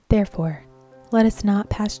Therefore, let us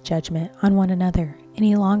not pass judgment on one another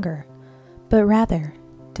any longer, but rather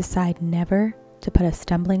decide never to put a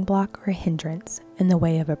stumbling block or a hindrance in the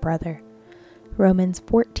way of a brother. Romans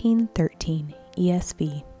 14:13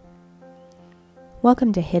 ESV.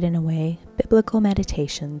 Welcome to Hidden Away Biblical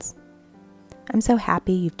Meditations. I'm so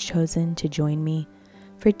happy you've chosen to join me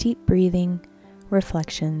for deep breathing,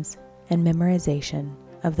 reflections, and memorization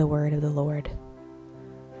of the Word of the Lord.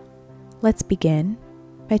 Let's begin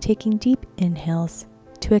by taking deep inhales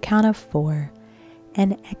to a count of 4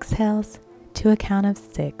 and exhales to a count of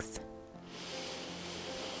 6.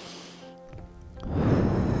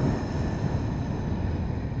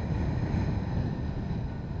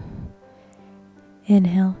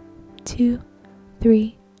 Inhale, 2,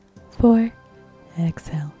 3, 4.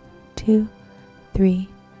 Exhale, 2, 3,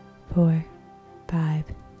 4, 5,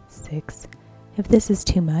 6. If this is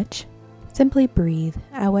too much, simply breathe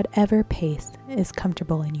at whatever pace is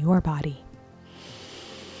comfortable in your body.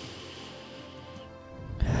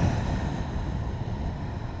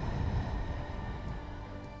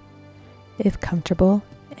 If comfortable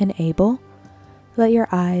and able, let your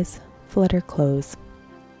eyes flutter close.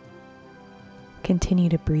 Continue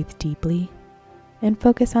to breathe deeply and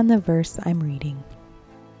focus on the verse I'm reading.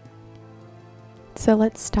 So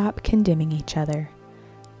let's stop condemning each other.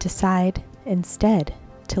 Decide instead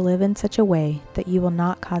to live in such a way that you will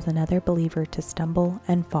not cause another believer to stumble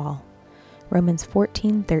and fall. Romans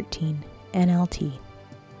 14:13 NLT.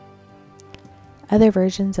 Other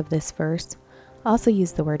versions of this verse also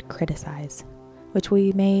use the word criticize, which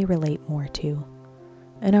we may relate more to.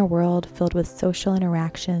 In our world filled with social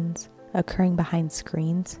interactions occurring behind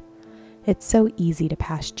screens, it's so easy to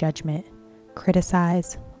pass judgment,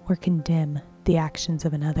 criticize, or condemn the actions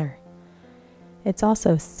of another. It's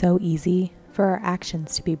also so easy for our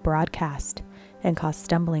actions to be broadcast and cause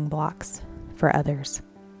stumbling blocks for others.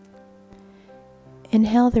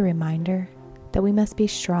 Inhale the reminder that we must be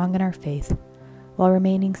strong in our faith while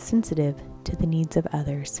remaining sensitive to the needs of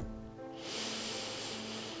others.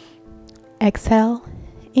 Exhale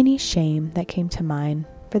any shame that came to mind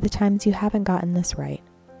for the times you haven't gotten this right.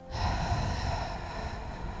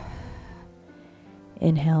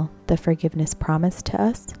 Inhale the forgiveness promised to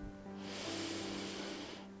us.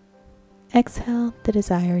 Exhale the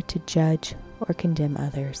desire to judge or condemn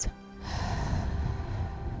others.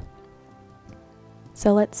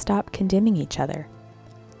 So let's stop condemning each other.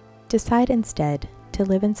 Decide instead to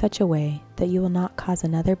live in such a way that you will not cause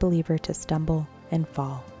another believer to stumble and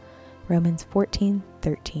fall. Romans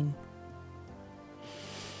 14:13.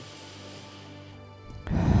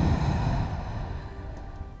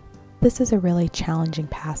 This is a really challenging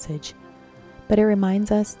passage, but it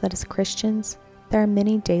reminds us that as Christians, there are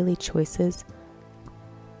many daily choices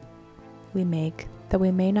we make that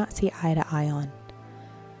we may not see eye to eye on,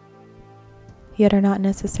 yet are not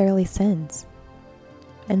necessarily sins.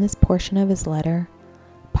 In this portion of his letter,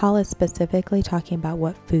 Paul is specifically talking about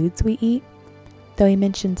what foods we eat, though he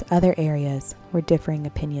mentions other areas where differing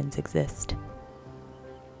opinions exist.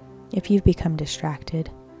 If you've become distracted,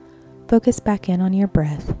 focus back in on your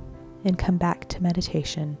breath and come back to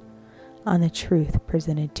meditation on the truth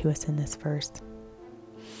presented to us in this verse.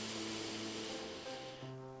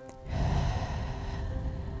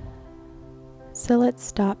 So let's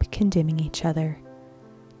stop condemning each other.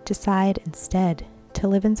 Decide instead to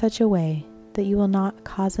live in such a way that you will not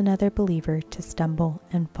cause another believer to stumble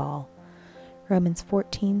and fall. Romans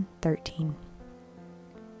 14:13.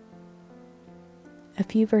 A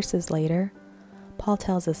few verses later, Paul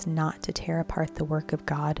tells us not to tear apart the work of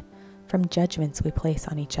God from judgments we place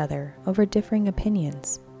on each other over differing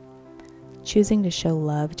opinions. Choosing to show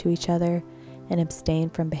love to each other and abstain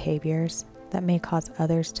from behaviors that may cause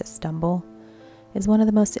others to stumble is one of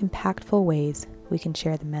the most impactful ways we can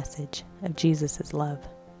share the message of Jesus' love.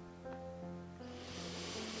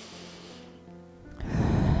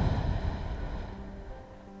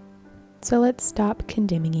 So let's stop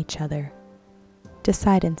condemning each other.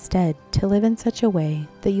 Decide instead to live in such a way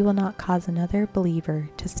that you will not cause another believer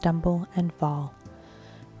to stumble and fall.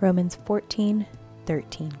 Romans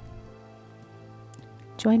 14:13.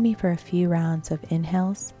 Join me for a few rounds of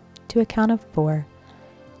inhales to a count of 4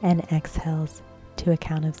 and exhales to a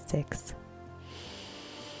count of 6.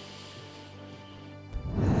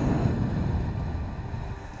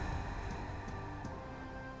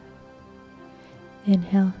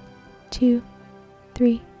 Inhale, 2,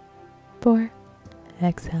 3, 4.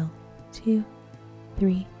 Exhale, 2,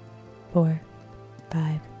 3, 4,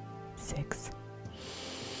 5, 6.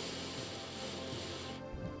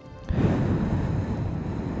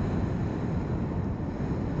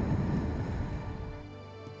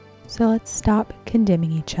 So let's stop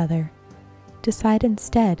condemning each other. Decide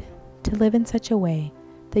instead to live in such a way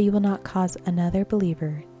that you will not cause another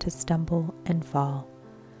believer to stumble and fall.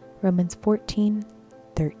 Romans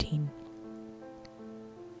 14:13.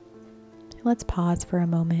 Let's pause for a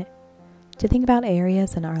moment to think about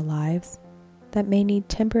areas in our lives that may need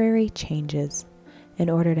temporary changes in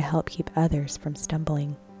order to help keep others from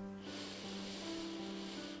stumbling.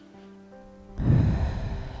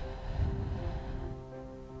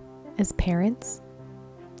 As parents,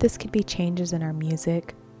 this could be changes in our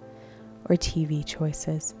music or TV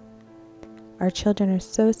choices. Our children are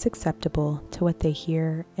so susceptible to what they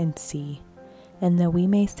hear and see, and though we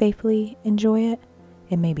may safely enjoy it,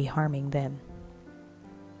 it may be harming them.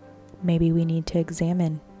 Maybe we need to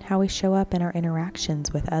examine how we show up in our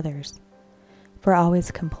interactions with others. If we're always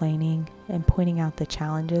complaining and pointing out the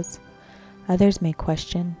challenges, others may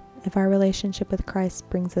question if our relationship with Christ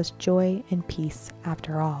brings us joy and peace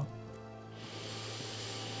after all.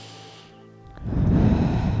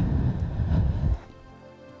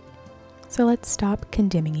 So let's stop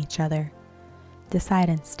condemning each other. Decide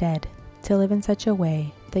instead to live in such a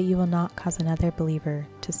way that you will not cause another believer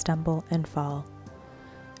to stumble and fall.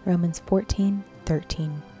 Romans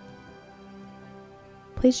 14:13.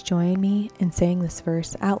 Please join me in saying this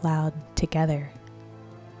verse out loud together.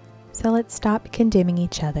 So let's stop condemning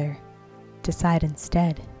each other. Decide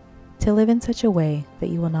instead to live in such a way that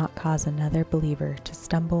you will not cause another believer to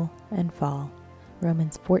stumble and fall.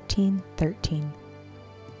 Romans 14:13.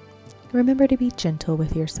 Remember to be gentle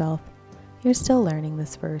with yourself. You're still learning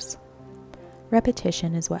this verse.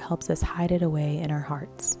 Repetition is what helps us hide it away in our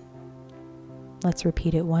hearts. Let's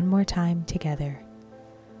repeat it one more time together.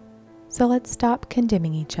 So let's stop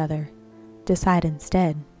condemning each other. Decide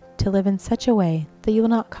instead to live in such a way that you will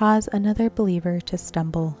not cause another believer to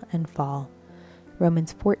stumble and fall.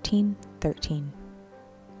 Romans 14:13.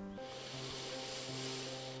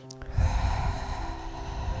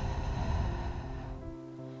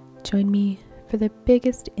 Join me for the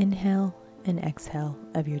biggest inhale and exhale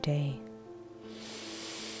of your day.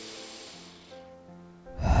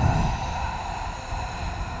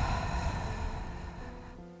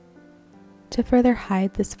 To further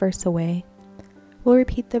hide this verse away, we'll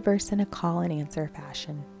repeat the verse in a call and answer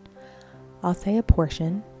fashion. I'll say a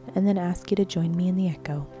portion and then ask you to join me in the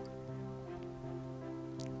echo.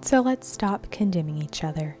 So let's stop condemning each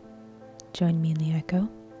other. Join me in the echo.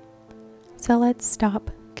 So let's stop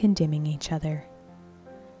condemning each other.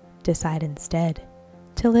 Decide instead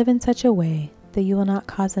to live in such a way that you will not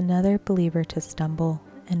cause another believer to stumble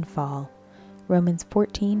and fall. Romans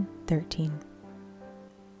 14:13.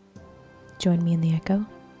 Join me in the echo.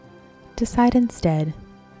 Decide instead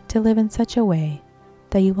to live in such a way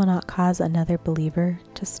that you will not cause another believer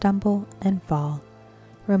to stumble and fall.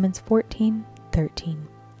 Romans 14:13.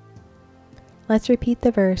 Let's repeat the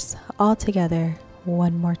verse all together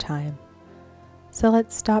one more time. So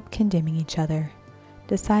let's stop condemning each other.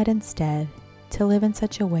 Decide instead to live in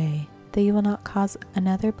such a way that you will not cause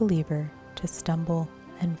another believer to stumble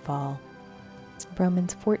and fall.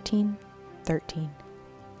 Romans 14:13.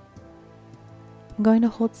 I'm going to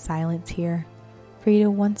hold silence here for you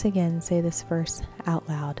to once again say this verse out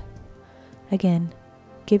loud. Again,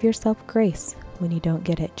 give yourself grace when you don't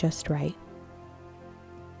get it just right.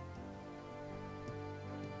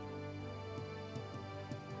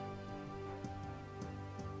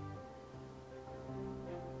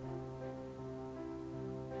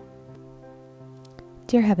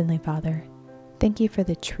 Dear Heavenly Father, thank you for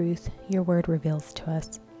the truth your word reveals to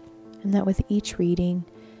us, and that with each reading,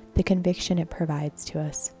 the conviction it provides to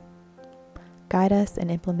us. Guide us in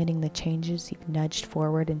implementing the changes you've nudged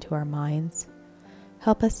forward into our minds.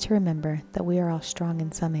 Help us to remember that we are all strong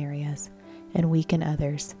in some areas and weak in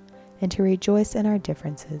others, and to rejoice in our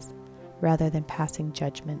differences rather than passing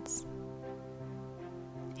judgments.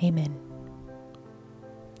 Amen.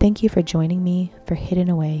 Thank you for joining me for Hidden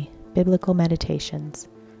Away Biblical Meditations.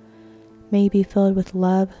 May you be filled with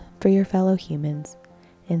love for your fellow humans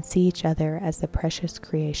and see each other as the precious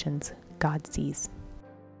creations God sees.